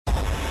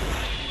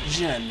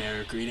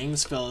Generic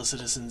greetings, fellow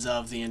citizens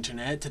of the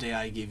internet. Today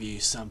I give you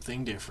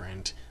something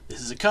different.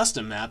 This is a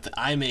custom map that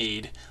I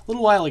made a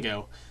little while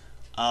ago.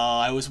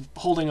 I was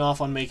holding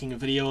off on making a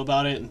video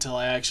about it until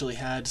I actually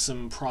had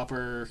some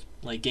proper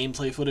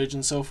gameplay footage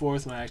and so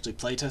forth when I actually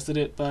play tested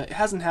it, but it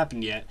hasn't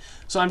happened yet.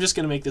 So I'm just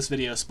going to make this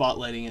video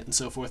spotlighting it and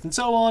so forth and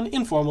so on,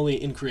 informally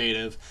in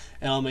creative,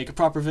 and I'll make a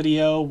proper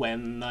video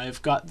when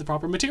I've got the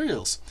proper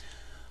materials.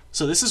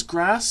 So this is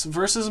Grass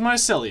versus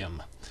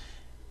Mycelium.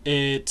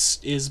 It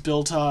is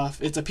built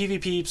off, it's a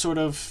PvP sort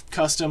of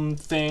custom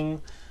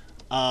thing.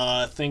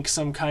 Think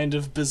some kind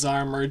of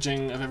bizarre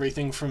merging of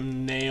everything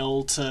from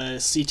nail to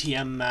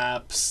CTM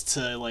maps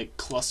to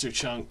cluster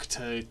chunk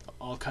to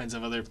all kinds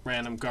of other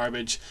random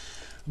garbage.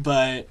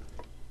 But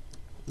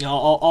you know,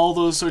 all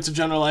those sorts of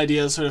general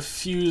ideas sort of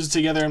fused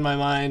together in my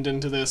mind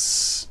into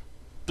this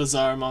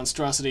bizarre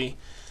monstrosity.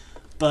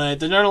 But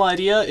the general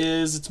idea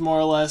is it's more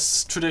or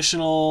less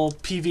traditional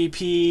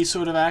PvP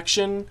sort of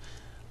action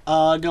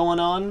going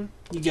on.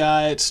 You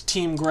got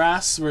Team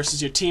Grass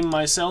versus your Team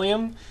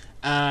Mycelium,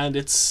 and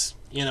it's,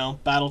 you know,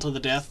 battle to the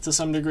death to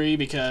some degree,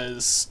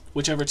 because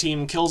whichever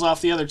team kills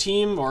off the other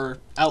team or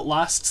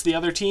outlasts the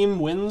other team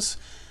wins.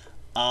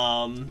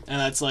 And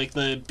that's like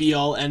the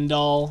be-all,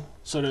 end-all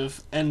sort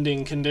of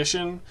ending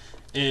condition,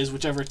 is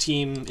whichever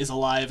team is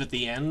alive at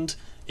the end.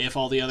 If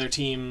all the other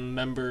team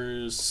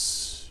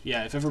members,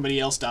 if everybody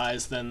else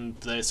dies, then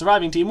the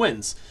surviving team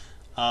wins.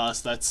 So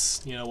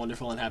that's, you know,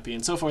 wonderful and happy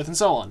and so forth and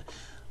so on.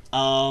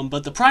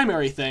 But the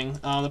primary thing,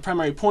 the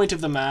primary point of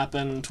the map,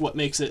 and what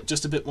makes it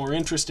just a bit more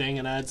interesting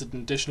and adds an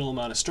additional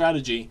amount of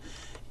strategy,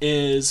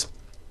 is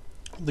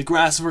the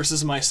Grass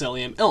versus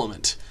Mycelium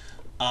element.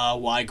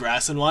 Why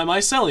Grass and why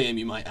Mycelium,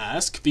 you might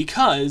ask?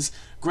 Because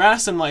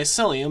Grass and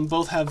Mycelium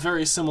both have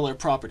very similar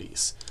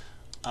properties.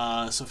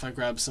 So if I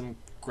grab some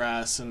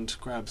Grass and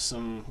grab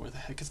some... Where the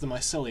heck is the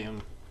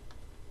Mycelium?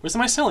 Where's the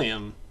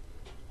Mycelium?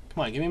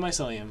 Come on, give me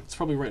Mycelium. It's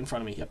probably right in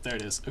front of me. Yep, there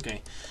it is.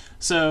 Okay.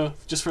 So,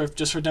 just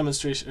for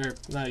demonstration, or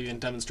not even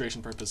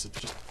demonstration purposes,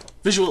 just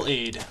visual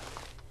aid.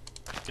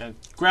 Okay.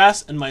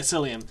 Grass and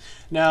Mycelium.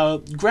 Now,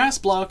 Grass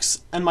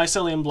blocks and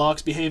Mycelium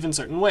blocks behave in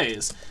certain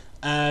ways,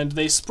 and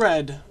they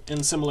spread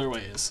in similar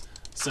ways.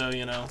 So,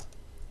 you know,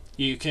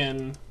 you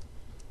can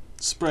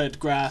spread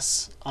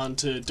Grass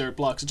onto dirt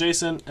blocks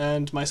adjacent,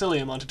 and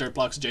Mycelium onto dirt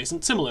blocks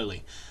adjacent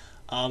similarly.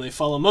 They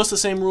follow most of the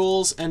same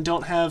rules and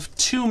don't have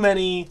too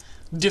many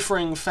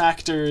differing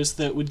factors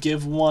that would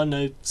give one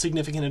a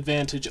significant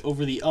advantage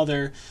over the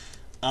other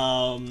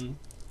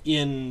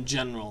in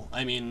general.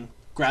 I mean,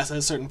 Grass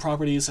has certain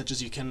properties, such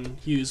as you can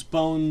use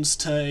bone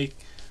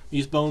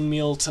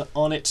meal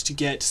on it to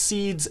get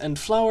seeds and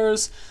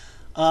flowers,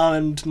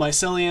 and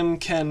Mycelium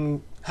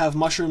can have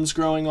mushrooms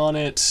growing on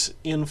it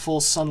in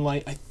full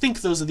sunlight. I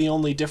think those are the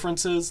only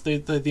differences, they're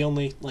the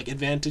only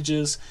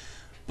advantages,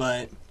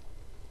 but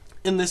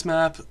in this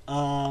map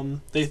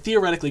they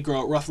theoretically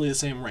grow at roughly the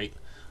same rate.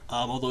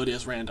 Although it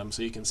is random,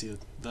 so you can see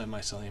the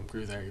Mycelium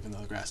grew there, even though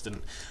the Grass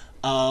didn't.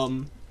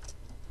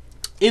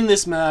 In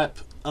this map,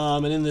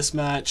 and in this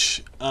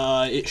match,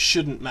 it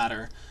shouldn't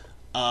matter,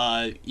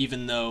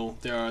 even though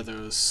there are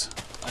those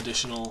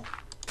additional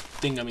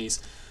thingamies.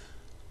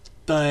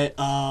 But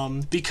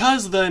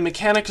because the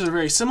mechanics are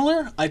very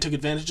similar, I took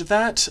advantage of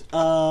that.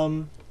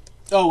 Oh,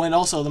 and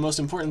also the most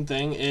important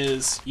thing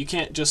is you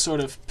can't just sort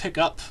of pick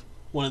up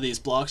one of these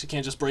blocks. You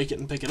can't just break it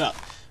and pick it up.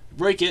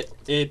 Break it,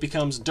 it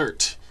becomes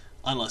dirt.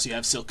 Unless you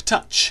have Silk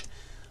Touch.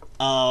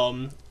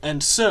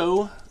 And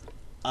so,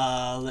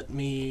 let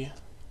me,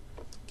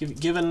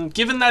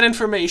 given that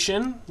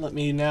information, let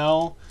me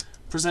now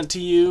present to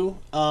you,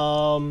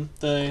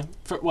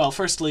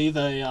 firstly,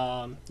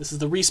 this is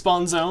the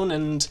respawn zone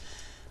and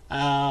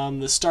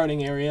the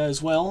starting area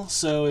as well.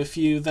 So if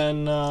you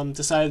then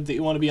decide that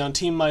you want to be on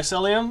Team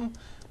Mycelium,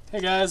 hey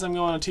guys, I'm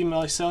going on Team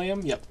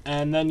Mycelium, yep,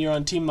 and then you're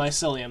on Team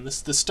Mycelium. This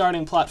is the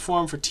starting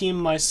platform for Team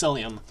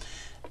Mycelium.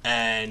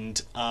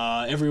 And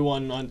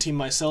everyone on Team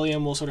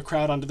Mycelium will sort of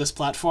crowd onto this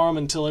platform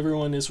until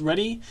everyone is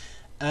ready,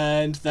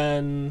 and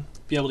then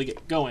be able to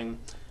get going.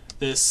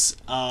 This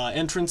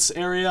entrance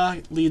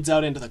area leads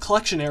out into the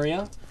collection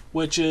area,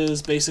 which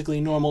is basically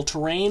normal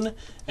terrain,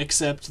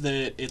 except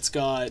that it's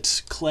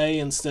got clay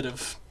instead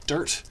of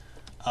dirt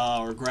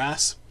or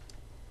grass.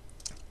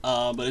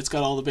 But it's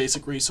got all the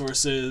basic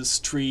resources: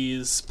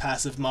 trees,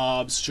 passive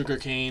mobs,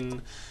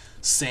 sugarcane,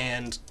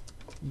 sand,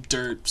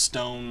 dirt,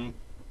 stone,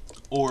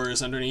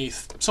 ores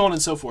underneath, so on and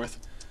so forth.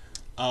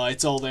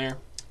 It's all there.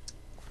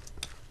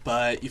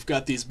 But you've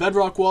got these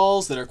bedrock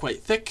walls that are quite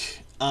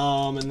thick,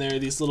 and there are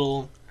these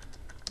little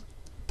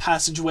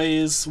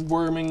passageways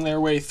worming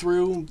their way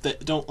through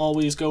that don't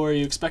always go where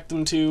you expect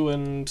them to,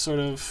 and sort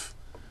of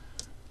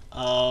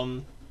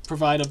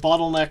provide a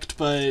bottlenecked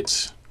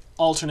but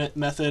alternate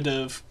method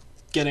of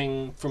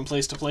getting from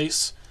place to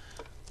place.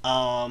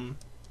 And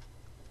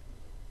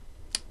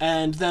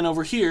then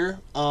over here,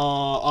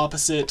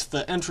 opposite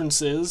the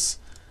entrances,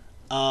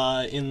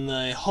 in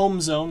the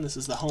home zone, this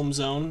is the home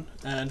zone,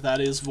 and that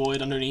is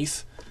void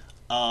underneath.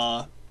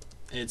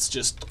 It's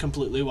just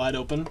completely wide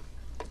open.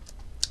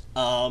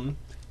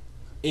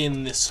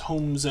 in this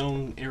home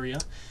zone area.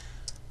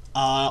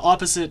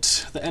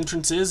 Opposite the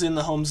entrances in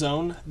the home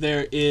zone,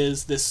 there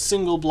is this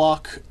single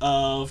block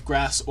of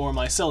grass or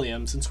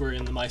mycelium. Since we're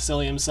in the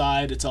mycelium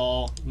side, it's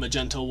all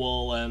magenta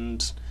wool,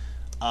 and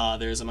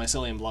there's a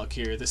mycelium block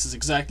here. This is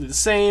exactly the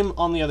same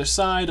on the other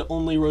side,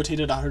 only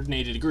rotated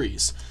 180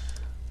 degrees.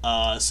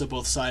 So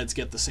both sides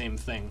get the same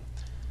thing.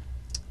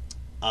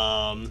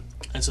 And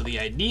so the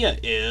idea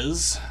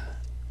is,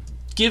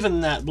 given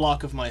that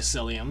block of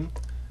mycelium,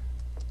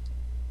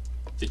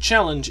 the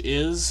challenge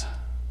is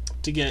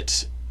to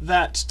get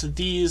that to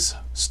these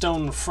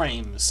stone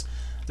frames.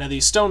 Now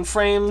these stone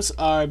frames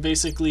are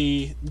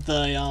basically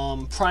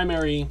the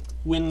primary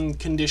win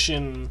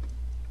condition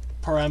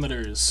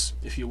parameters,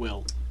 if you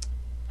will.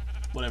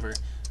 Whatever.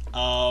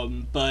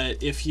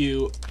 But if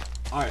you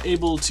are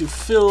able to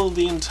fill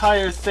the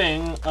entire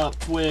thing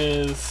up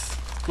with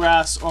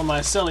grass or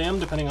mycelium,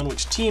 depending on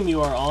which team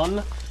you are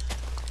on,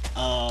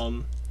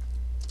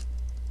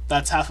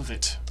 that's half of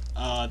it.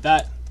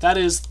 That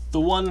is the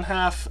one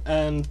half,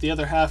 and the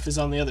other half is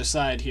on the other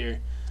side here.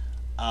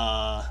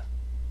 I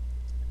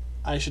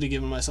should have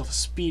given myself a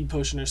speed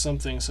potion or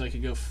something so I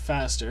could go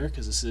faster,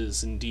 because this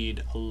is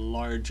indeed a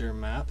larger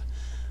map.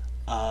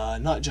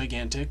 Not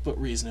gigantic, but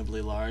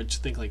reasonably large.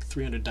 Think like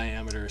 300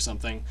 diameter or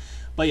something.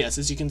 But yes,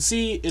 as you can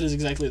see, it is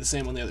exactly the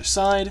same on the other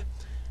side,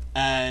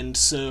 and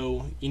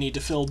so you need to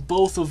fill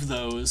both of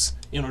those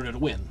in order to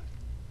win.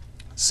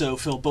 So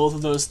fill both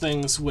of those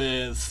things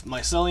with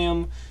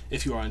mycelium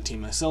if you are on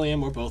Team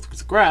Mycelium, or both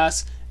with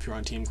grass if you're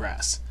on Team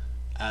Grass,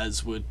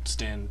 as would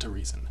stand to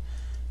reason.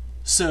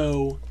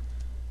 So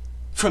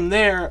from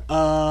there,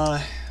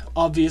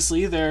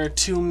 obviously there are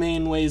two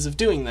main ways of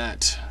doing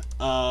that.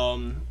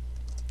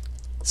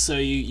 So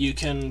you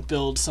can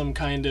build some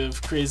kind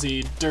of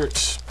crazy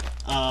dirt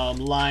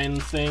line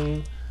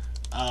thing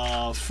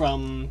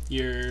from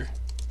your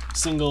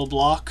single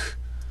block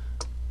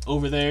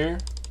over there,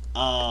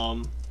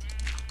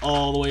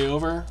 all the way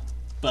over,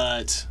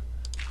 but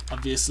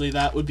obviously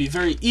that would be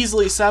very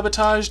easily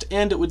sabotaged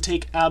and it would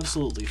take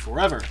absolutely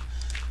forever.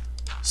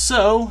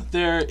 So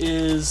there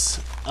is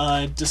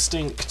a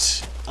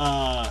distinct,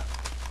 there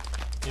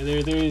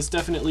is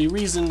definitely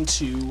reason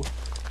to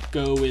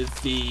go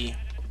with the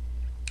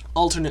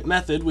alternate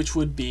method, which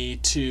would be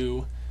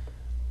to,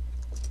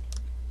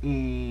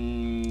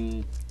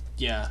 use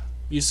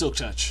Silk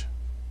Touch.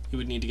 You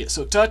would need to get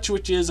Silk Touch,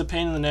 which is a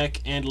pain in the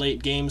neck and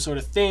late game sort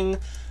of thing,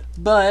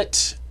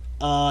 but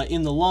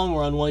in the long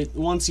run,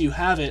 once you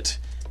have it,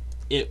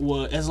 it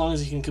will, as long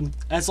as you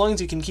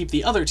can keep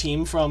the other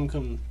team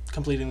from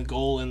completing the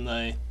goal in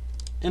the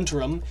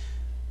interim,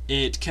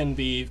 it can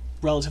be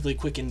relatively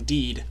quick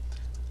indeed.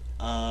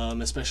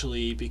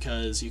 Especially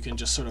because you can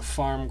just sort of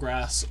farm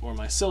grass or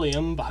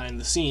mycelium behind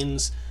the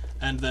scenes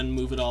and then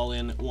move it all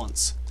in at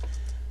once.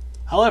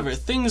 However,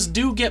 things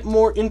do get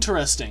more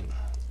interesting.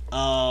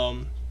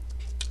 I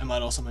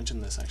might also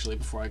mention this actually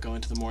before I go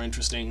into the more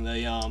interesting,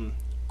 the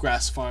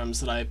grass farms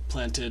that I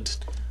planted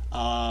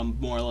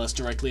more or less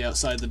directly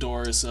outside the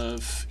doors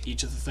of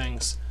each of the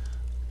things.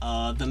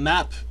 The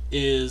map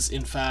is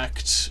in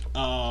fact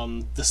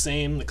the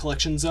same, the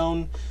collection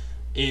zone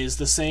is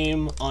the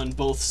same on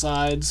both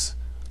sides,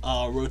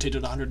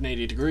 rotated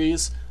 180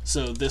 degrees,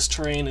 so this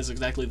terrain is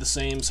exactly the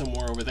same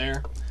somewhere over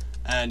there,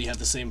 and you have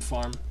the same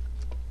farm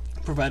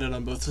provided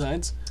on both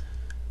sides.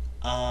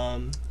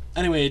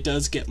 Anyway, it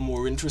does get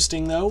more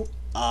interesting though,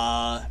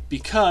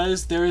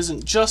 because there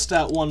isn't just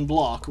that one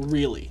block,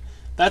 really.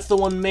 That's the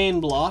one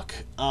main block,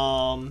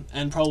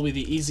 and probably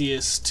the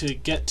easiest to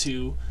get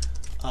to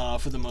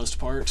for the most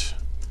part,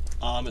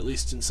 at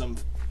least in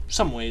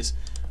some ways,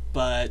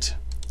 but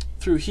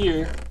through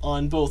here,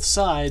 on both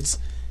sides,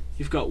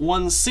 you've got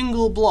one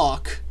single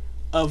block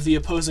of the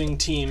opposing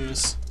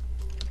team's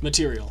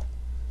material.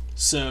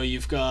 So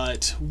you've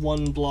got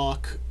one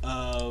block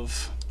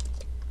of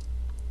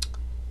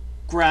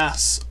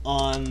grass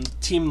on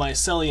Team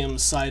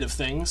Mycelium's side of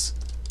things.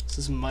 This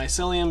is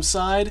Mycelium's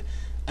side,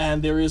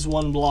 and there is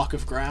one block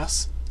of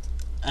grass.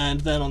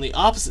 And then on the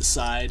opposite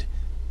side,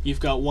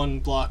 you've got one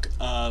block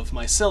of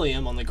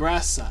Mycelium on the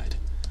grass side.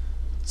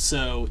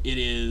 So it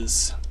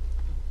is...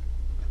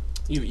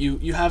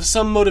 You have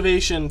some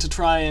motivation to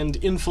try and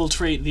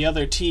infiltrate the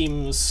other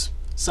team's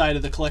side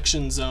of the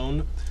collection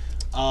zone,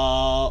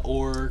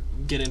 or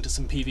get into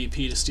some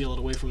PvP to steal it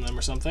away from them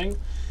or something.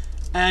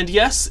 And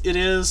yes, it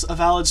is a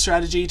valid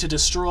strategy to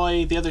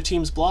destroy the other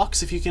team's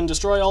blocks. If you can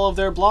destroy all of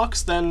their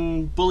blocks,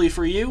 then bully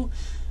for you.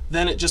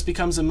 Then it just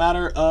becomes a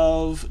matter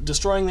of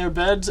destroying their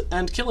beds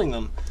and killing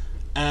them,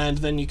 and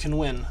then you can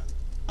win.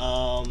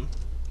 Or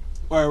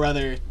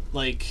rather,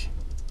 like...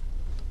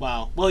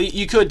 Wow. Well,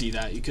 you could do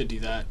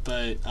that,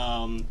 but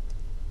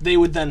they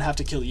would then have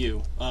to kill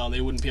you.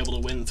 They wouldn't be able to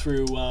win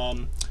through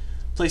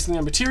placing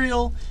their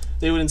material.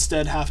 They would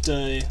instead have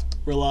to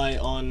rely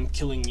on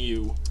killing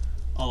you,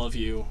 all of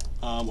you,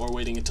 or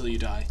waiting until you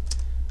die,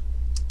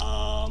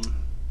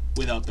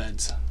 without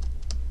beds.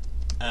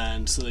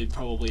 And so they'd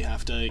probably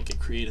have to get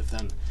creative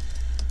then.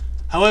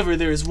 However,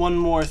 there is one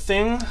more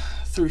thing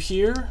through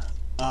here.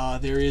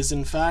 there is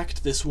in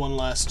fact this one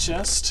last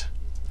chest,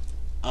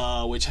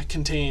 which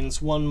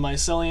contains 1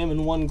 mycelium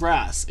and 1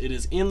 grass. It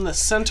is in the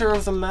center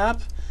of the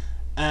map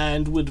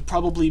and would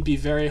probably be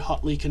very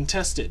hotly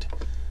contested.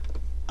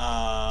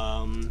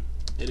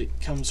 It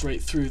comes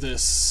right through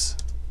this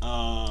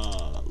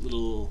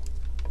little,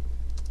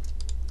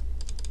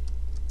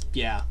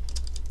 yeah,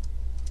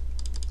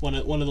 one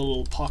of the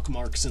little pock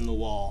marks in the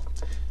wall.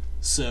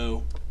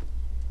 So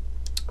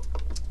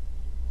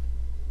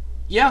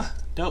yeah,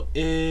 no,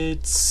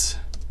 it's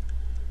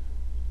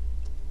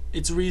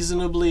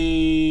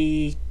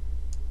reasonably.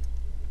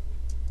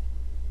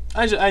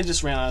 I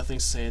just ran out of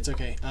things to say. It's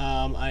okay.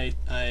 I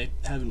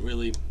haven't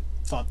really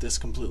thought this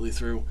completely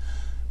through,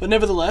 but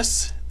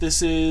nevertheless,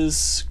 this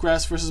is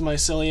Grass versus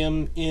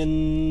Mycelium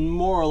in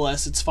more or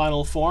less its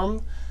final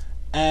form,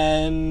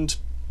 and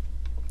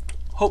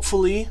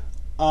hopefully,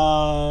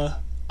 I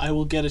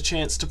will get a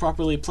chance to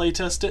properly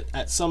playtest it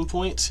at some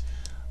point.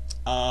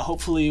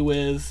 Hopefully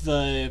with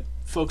the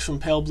folks from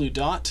Pale Blue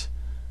Dot.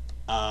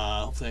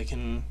 Hopefully I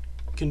can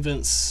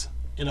convince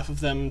enough of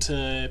them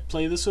to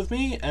play this with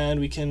me, and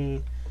we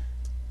can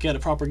get a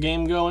proper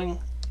game going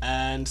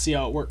and see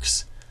how it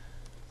works.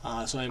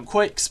 So I'm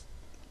quite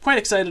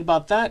excited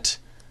about that,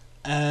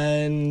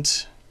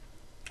 and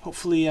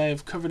hopefully I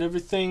have covered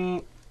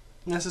everything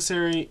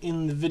necessary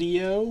in the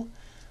video.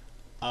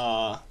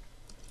 I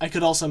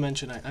could also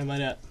mention, I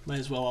might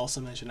as well also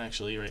mention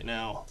actually right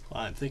now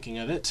while I'm thinking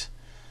of it,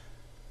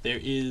 there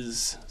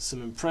is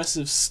some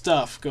impressive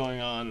stuff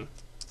going on,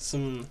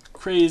 some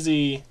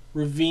crazy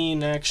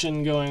ravine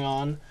action going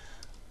on.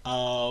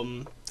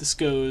 This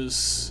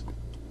goes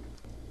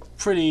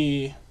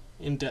pretty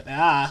in depth.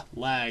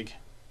 Lag.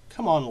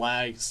 Come on,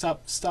 lag.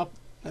 Stop.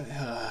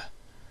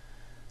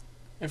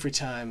 Every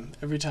time.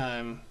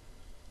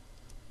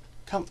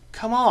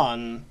 Come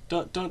on.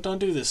 Don't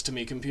do this to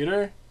me,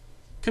 computer.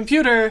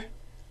 Computer!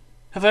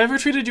 Have I ever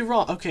treated you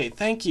wrong? Okay,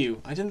 thank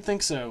you. I didn't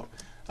think so.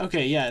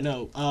 Okay, yeah,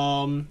 no.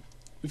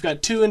 We've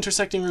got 2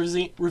 intersecting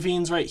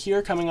ravines right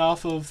here coming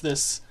off of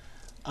this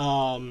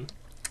one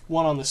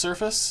on the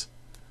surface.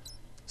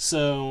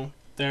 So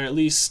there are at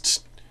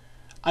least,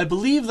 I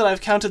believe that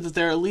I've counted that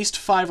there are at least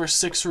 5 or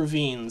 6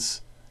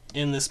 ravines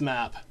in this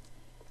map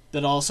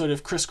that all sort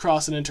of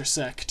crisscross and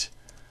intersect,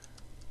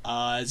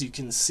 as you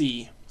can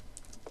see.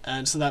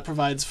 And so that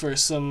provides for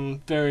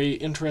some very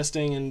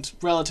interesting and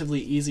relatively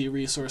easy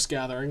resource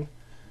gathering.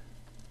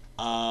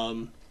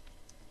 So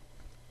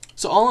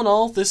all in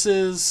all, this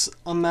is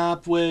a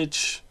map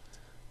which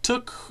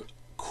took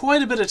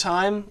quite a bit of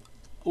time,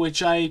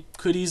 which I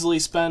could easily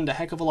spend a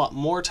heck of a lot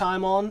more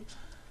time on,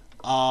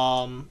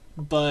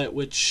 but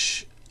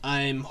which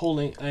I'm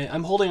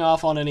holding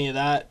off on any of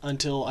that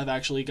until I've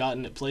actually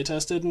gotten it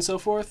playtested and so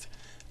forth,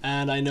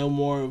 and I know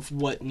more of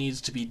what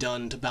needs to be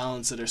done to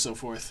balance it or so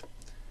forth.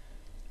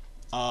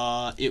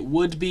 It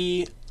would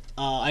be,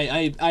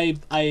 I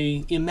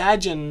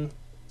imagine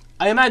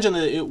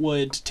that it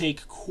would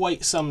take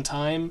quite some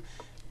time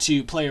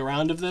to play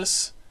around of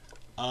this.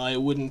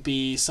 It wouldn't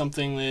be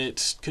something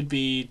that could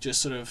be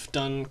just sort of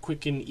done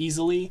quick and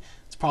easily.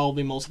 It's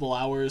probably multiple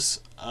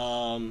hours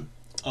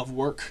of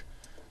work,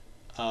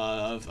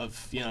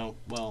 of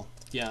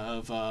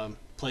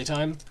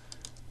playtime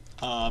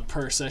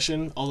per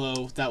session.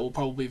 Although that will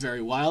probably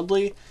vary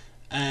wildly,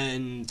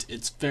 and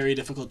it's very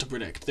difficult to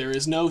predict. There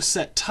is no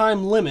set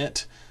time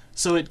limit,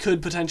 so it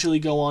could potentially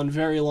go on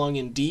very long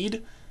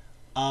indeed.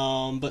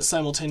 But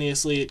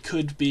simultaneously it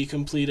could be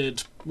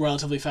completed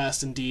relatively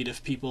fast indeed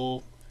if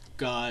people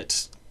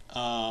got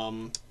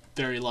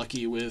very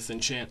lucky with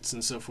enchants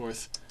and so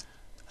forth,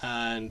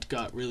 and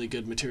got really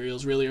good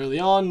materials really early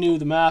on, knew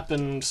the map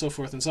and so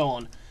forth and so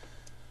on.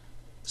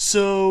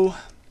 So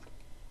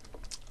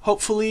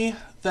hopefully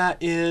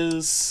that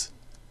is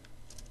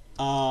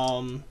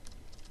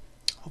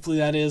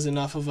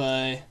enough of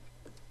a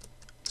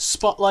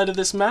spotlight of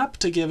this map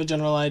to give a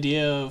general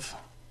idea of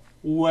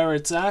where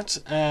it's at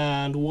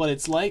and what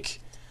it's like,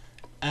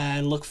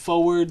 and look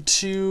forward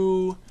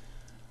to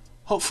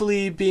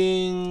hopefully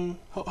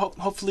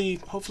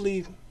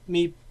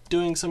me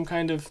doing some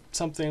kind of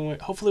something.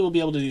 Hopefully we'll be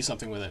able to do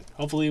something with it.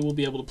 Hopefully we'll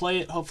be able to play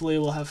it. Hopefully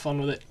we'll have fun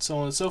with it, so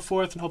on and so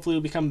forth, and hopefully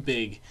it'll become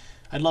big.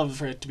 I'd love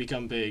for it to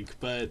become big,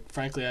 but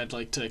frankly I'd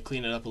like to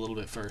clean it up a little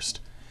bit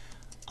first.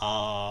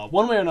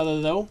 One way or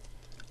another though,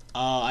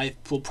 I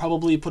will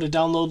probably put a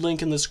download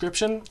link in the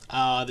description.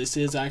 This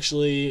is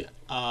actually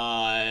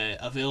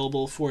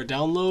available for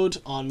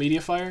download on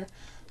Mediafire,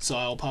 so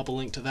I'll pop a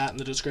link to that in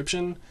the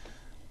description,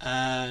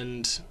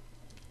 and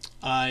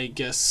I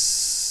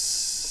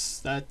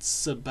guess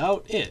that's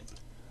about it.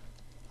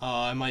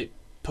 I might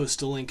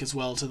post a link as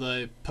well to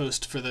the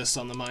post for this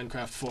on the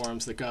Minecraft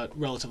forums that got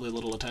relatively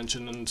little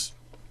attention, and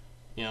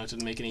it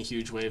didn't make any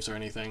huge waves or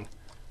anything.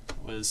 It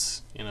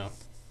was,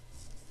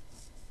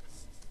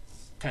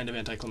 kind of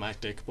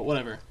anticlimactic, but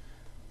whatever.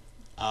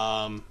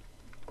 I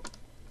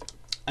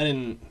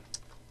didn't.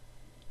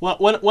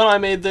 When I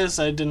made this,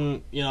 I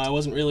didn't. I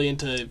wasn't really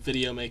into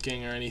video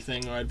making or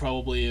anything, or I'd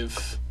probably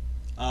have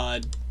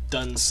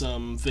done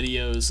some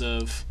videos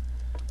of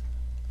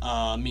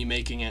me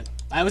making it.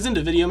 I was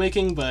into video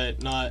making,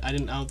 but I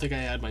don't think I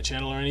had my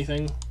channel or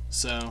anything,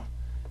 so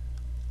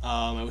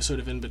I was sort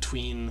of in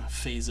between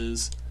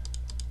phases.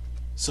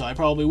 So I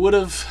probably would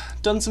have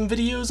done some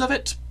videos of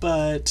it,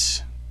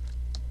 but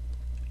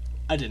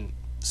I didn't.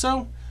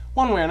 So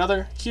one way or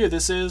another, here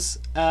this is,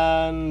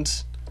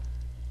 and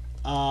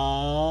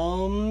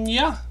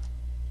yeah.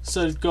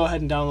 So go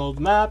ahead and download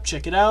the map,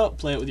 check it out,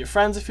 play it with your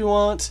friends if you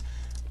want,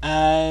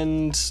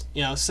 and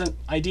you know,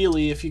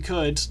 ideally if you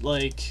could,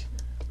 like,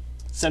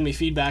 send me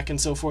feedback and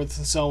so forth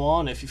and so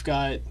on. If you've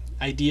got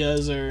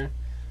ideas or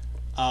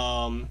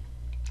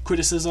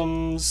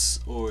criticisms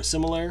or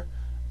similar,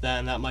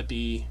 then that might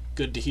be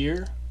good to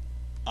hear.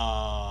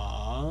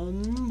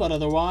 But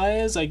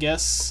otherwise, I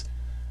guess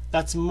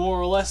that's more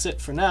or less it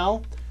for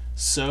now.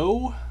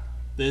 So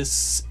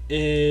this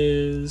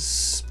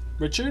is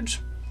Rhychird,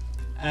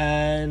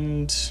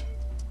 and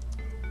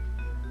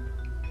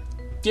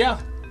yeah,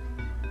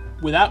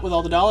 with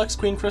all the Daleks,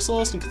 Queen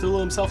Chrysalis, and Cthulhu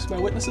himself as my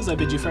witnesses, I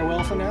bid you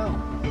farewell for now.